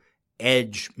of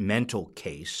edge mental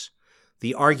case,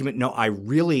 the argument, no, I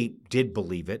really did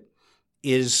believe it,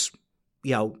 is,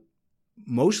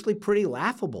 mostly pretty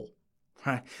laughable.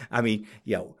 I mean,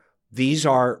 these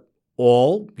are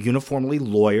all uniformly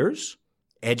lawyers,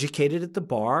 educated at the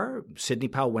bar. Sidney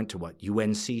Powell went to what?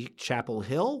 UNC Chapel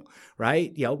Hill,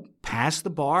 right? Passed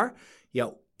the bar.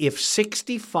 If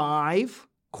 65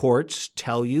 courts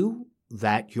tell you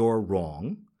that you're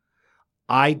wrong,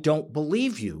 I don't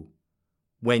believe you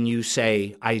when you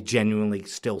say, I genuinely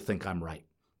still think I'm right.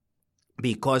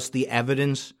 Because the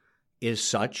evidence is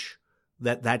such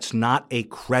that that's not a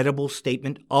credible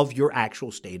statement of your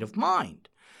actual state of mind.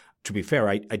 To be fair,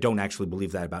 I don't actually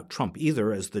believe that about Trump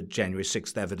either, as the January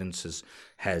 6th evidence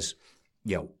has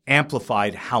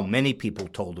amplified how many people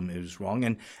told him he was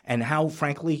wrong and how,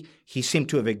 frankly, he seemed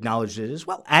to have acknowledged it as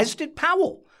well, as did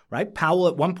Powell, right? Powell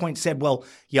at one point said, well,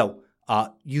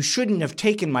 you shouldn't have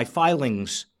taken my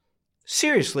filings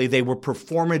seriously. They were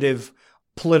performative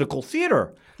political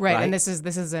theater. Right, and this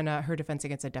is in her defense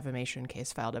against a defamation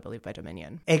case filed, I believe, by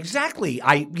Dominion. Exactly.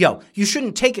 You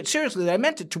shouldn't take it seriously that I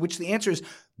meant it, to which the answer is,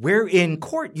 we're in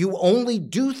court. You only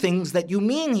do things that you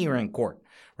mean here in court,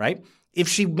 right? If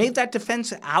she made that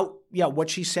defense out,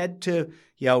 what she said to,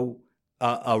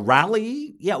 a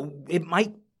rally, it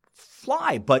might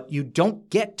fly, but you don't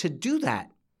get to do that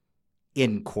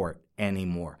in court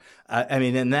anymore.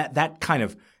 And that kind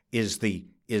of is the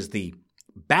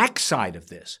backside of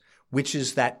this, which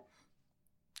is that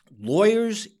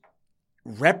lawyers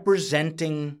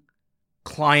representing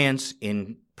clients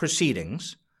in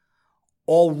proceedings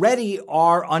already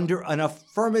are under an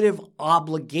affirmative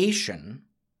obligation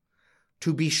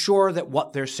to be sure that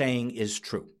what they're saying is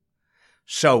true.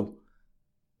 So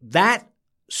that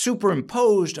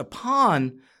superimposed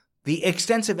upon the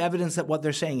extensive evidence that what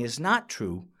they're saying is not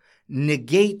true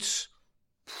negates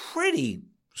pretty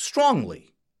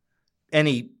strongly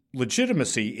any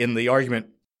legitimacy in the argument,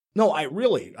 no, I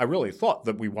really thought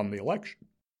that we won the election.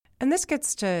 And this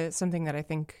gets to something that I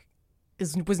think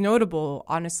was notable,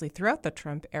 honestly, throughout the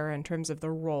Trump era in terms of the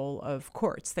role of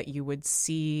courts, that you would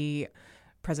see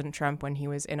President Trump, when he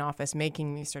was in office,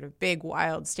 making these sort of big,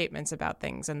 wild statements about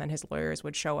things, and then his lawyers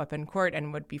would show up in court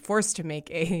and would be forced to make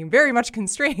a very much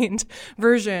constrained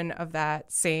version of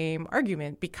that same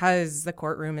argument, because the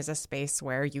courtroom is a space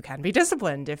where you can be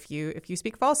disciplined if you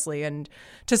speak falsely. And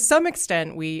to some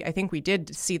extent, I think we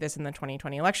did see this in the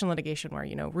 2020 election litigation, where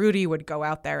Rudy would go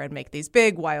out there and make these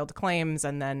big, wild claims,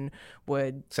 and then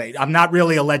would say, "I'm not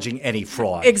really alleging any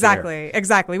fraud."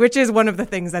 Exactly, which is one of the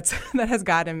things that has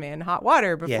got him in hot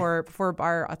water before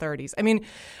bar authorities. I mean,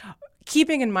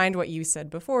 keeping in mind what you said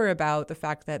before about the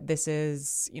fact that this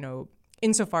is,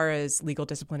 insofar as legal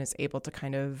discipline is able to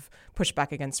kind of push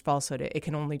back against falsehood, it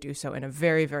can only do so in a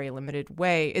very, very limited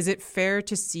way. Is it fair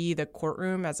to see the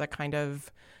courtroom as a kind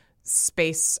of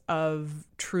space of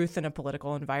truth in a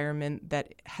political environment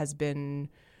that has been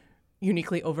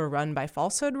uniquely overrun by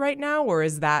falsehood right now? Or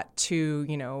is that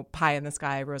too, pie in the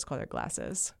sky, rose-colored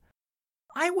glasses?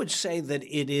 I would say that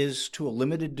it is, to a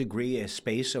limited degree, a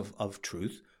space of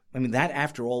truth. I mean, that,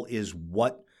 after all, is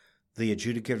what the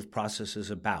adjudicative process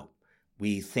is about.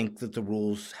 We think that the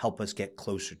rules help us get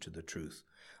closer to the truth,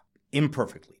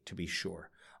 imperfectly, to be sure.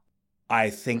 I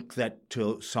think that,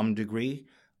 to some degree,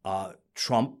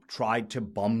 Trump tried to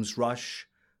bums rush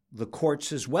the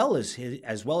courts as well as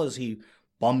he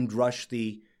bummed rushed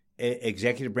the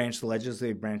executive branch, the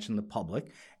legislative branch, and the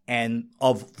public. And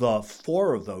of the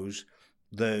four of those,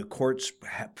 the courts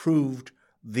proved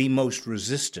the most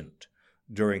resistant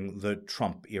during the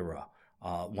Trump era.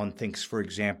 One thinks, for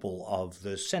example, of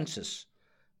the Census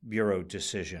Bureau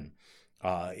decision,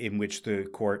 in which the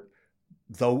court,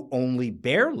 though only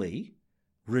barely,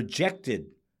 rejected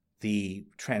the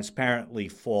transparently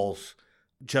false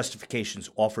justifications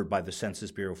offered by the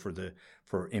Census Bureau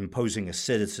for imposing a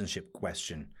citizenship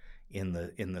question in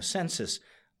the census.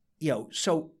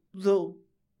 So the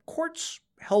courts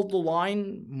held the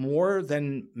line more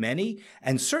than many,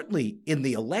 and certainly in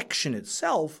the election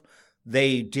itself,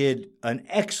 they did an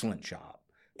excellent job.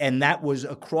 And that was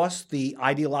across the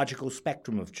ideological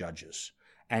spectrum of judges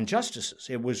and justices.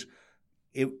 It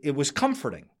was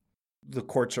comforting. The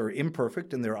courts are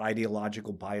imperfect and their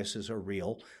ideological biases are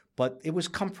real, but it was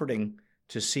comforting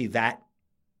to see that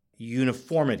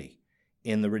uniformity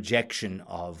in the rejection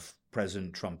of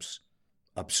President Trump's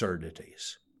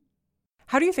absurdities.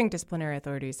 How do you think disciplinary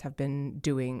authorities have been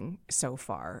doing so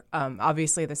far?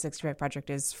 Obviously, the 65 Project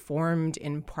is formed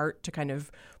in part to kind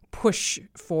of push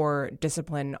for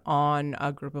discipline on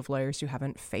a group of lawyers who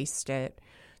haven't faced it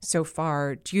so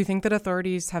far. Do you think that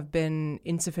authorities have been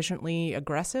insufficiently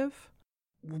aggressive?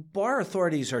 Bar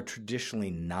authorities are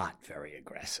traditionally not very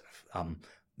aggressive.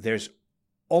 There's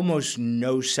almost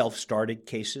no self-started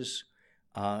cases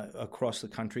across the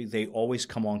country. They always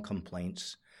come on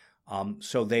complaints.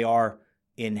 So they are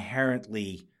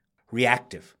inherently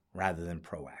reactive rather than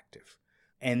proactive.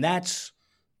 And that's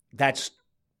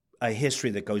a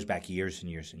history that goes back years and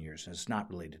years and years, and it's not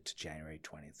related to January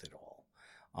 20th at all,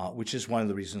 which is one of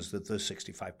the reasons that the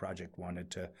 65 Project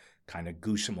wanted to kind of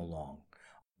goose them along.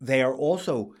 They are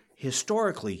also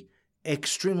historically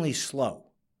extremely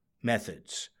slow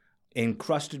methods,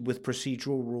 encrusted with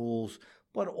procedural rules,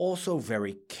 but also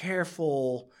very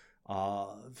careful,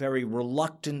 very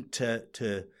reluctant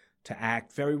to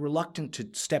act, very reluctant to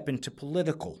step into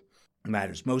political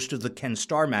matters. Most of the Ken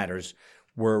Starr matters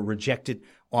were rejected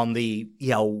on the,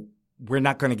 we're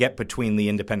not going to get between the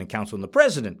independent counsel and the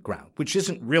president ground, which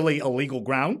isn't really a legal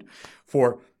ground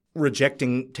for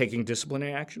rejecting taking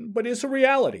disciplinary action, but is a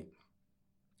reality.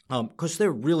 Because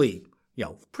they're really,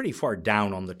 pretty far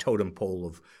down on the totem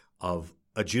pole of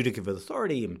adjudicative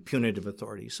authority and punitive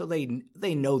authority. So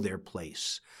they know their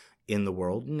place in the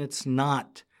world, and it's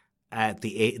not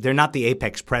they're not the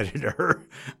apex predator,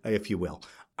 if you will.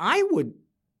 I would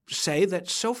say that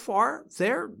so far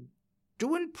they're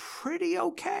doing pretty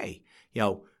okay.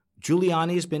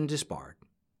 Giuliani has been disbarred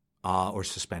or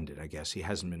suspended, I guess. He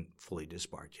hasn't been fully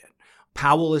disbarred yet.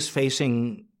 Powell is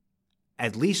facing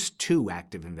at least 2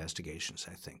 active investigations,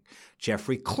 I think.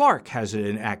 Jeffrey Clark has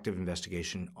an active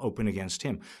investigation open against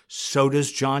him. So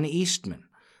does John Eastman.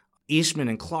 Eastman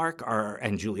and Clark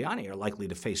and Giuliani are likely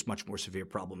to face much more severe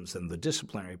problems than the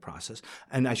disciplinary process.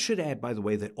 And I should add, by the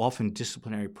way, that often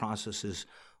disciplinary processes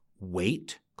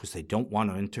wait because they don't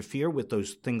want to interfere with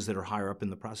those things that are higher up in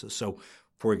the process. So,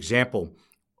 for example,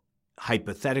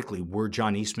 hypothetically, were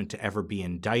John Eastman to ever be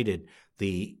indicted,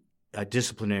 the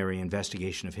disciplinary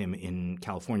investigation of him in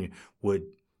California would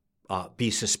be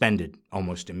suspended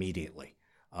almost immediately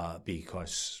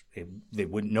because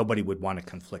nobody would want to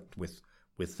conflict with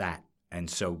that. And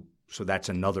so that's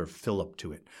another fill-up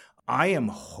to it. I am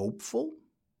hopeful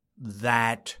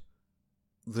that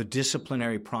the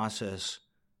disciplinary process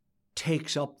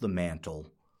takes up the mantle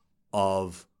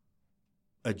of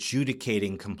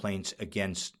adjudicating complaints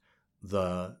against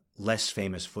the less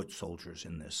famous foot soldiers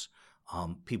in this.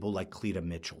 People like Cleta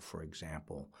Mitchell, for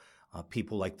example,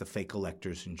 people like the fake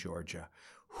electors in Georgia,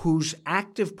 whose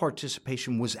active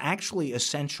participation was actually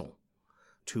essential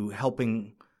to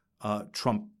helping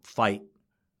Trump fight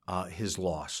his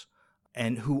loss,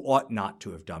 and who ought not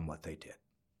to have done what they did.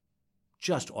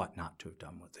 Just ought not to have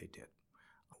done what they did.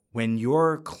 When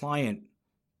your client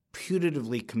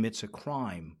putatively commits a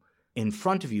crime in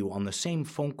front of you on the same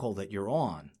phone call that you're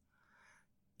on,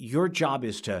 your job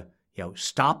is to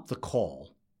stop the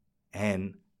call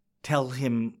and tell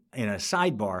him in a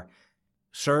sidebar,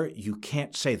 sir, you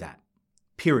can't say that,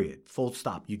 period, full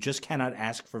stop. You just cannot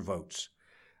ask for votes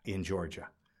in Georgia.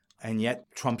 And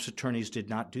yet Trump's attorneys did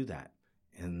not do that.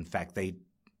 In fact, they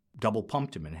double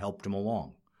pumped him and helped him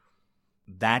along.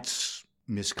 That's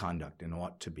misconduct and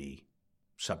ought to be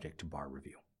subject to bar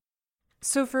review.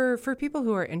 So for people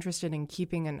who are interested in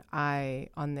keeping an eye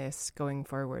on this going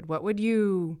forward, what would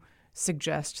you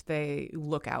suggest they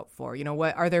look out for?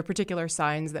 What are there particular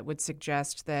signs that would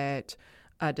suggest that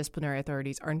disciplinary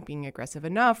authorities aren't being aggressive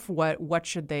enough? What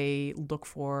should they look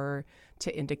for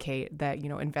to indicate that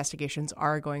investigations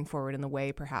are going forward in the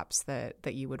way perhaps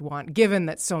that you would want, given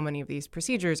that so many of these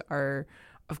procedures are,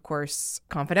 of course,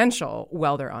 confidential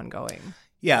while they're ongoing?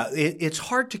 Yeah, it's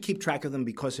hard to keep track of them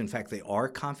because, in fact, they are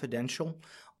confidential.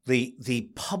 The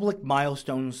public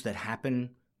milestones that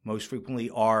happen most frequently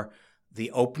are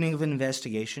the opening of an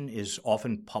investigation is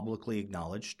often publicly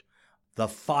acknowledged. The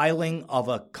filing of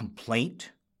a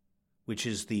complaint, which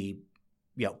is the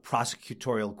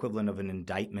prosecutorial equivalent of an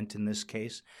indictment in this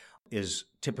case, is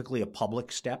typically a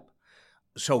public step.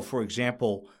 So, for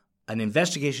example, an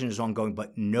investigation is ongoing,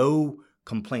 but no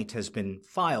complaint has been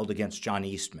filed against John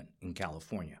Eastman in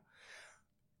California.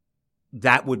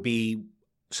 That would be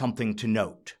something to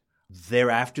note.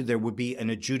 Thereafter, there would be an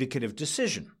adjudicative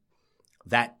decision.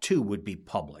 That, too, would be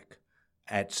public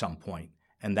at some point,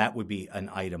 and that would be an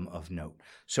item of note.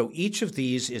 So each of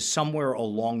these is somewhere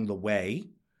along the way,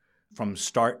 from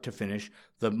start to finish,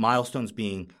 the milestones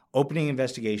being opening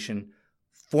investigation,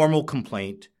 formal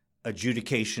complaint,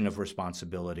 adjudication of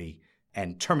responsibility,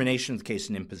 and termination of the case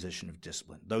and imposition of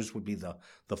discipline. Those would be the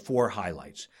 4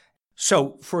 highlights.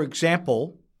 So, for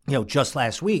example, just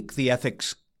last week, the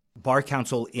Ethics Bar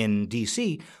Council in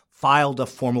D.C. filed a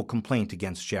formal complaint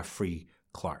against Jeffrey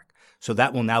Clark. So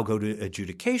that will now go to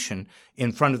adjudication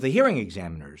in front of the hearing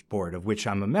examiners board, of which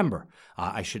I'm a member.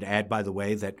 I should add, by the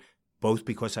way, that both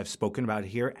because I've spoken about it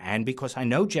here and because I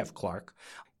know Jeff Clark,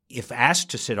 if asked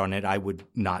to sit on it, I would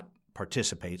not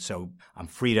participate. So I'm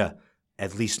free to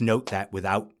at least note that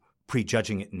without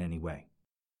prejudging it in any way.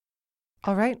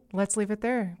 All right, let's leave it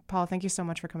there. Paul, thank you so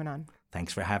much for coming on.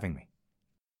 Thanks for having me.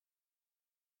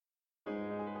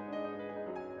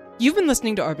 You've been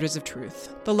listening to Arbiters of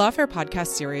Truth, the Lawfare podcast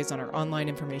series on our online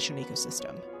information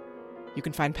ecosystem. You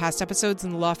can find past episodes in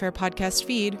the Lawfare podcast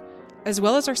feed, as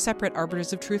well as our separate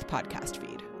Arbiters of Truth podcast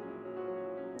feed.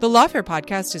 The Lawfare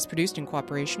podcast is produced in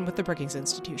cooperation with the Brookings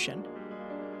Institution.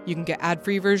 You can get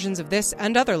ad-free versions of this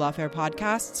and other Lawfare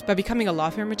podcasts by becoming a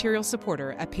Lawfare Material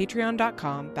supporter at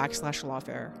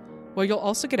patreon.com/lawfare, where you'll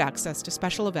also get access to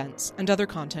special events and other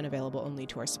content available only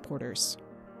to our supporters.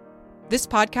 This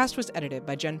podcast was edited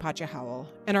by Jen Patja-Howell,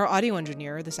 and our audio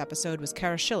engineer this episode was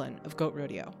Kara Schillen of Goat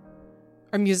Rodeo.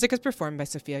 Our music is performed by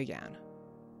Sophia Yan.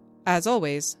 As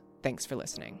always, thanks for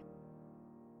listening.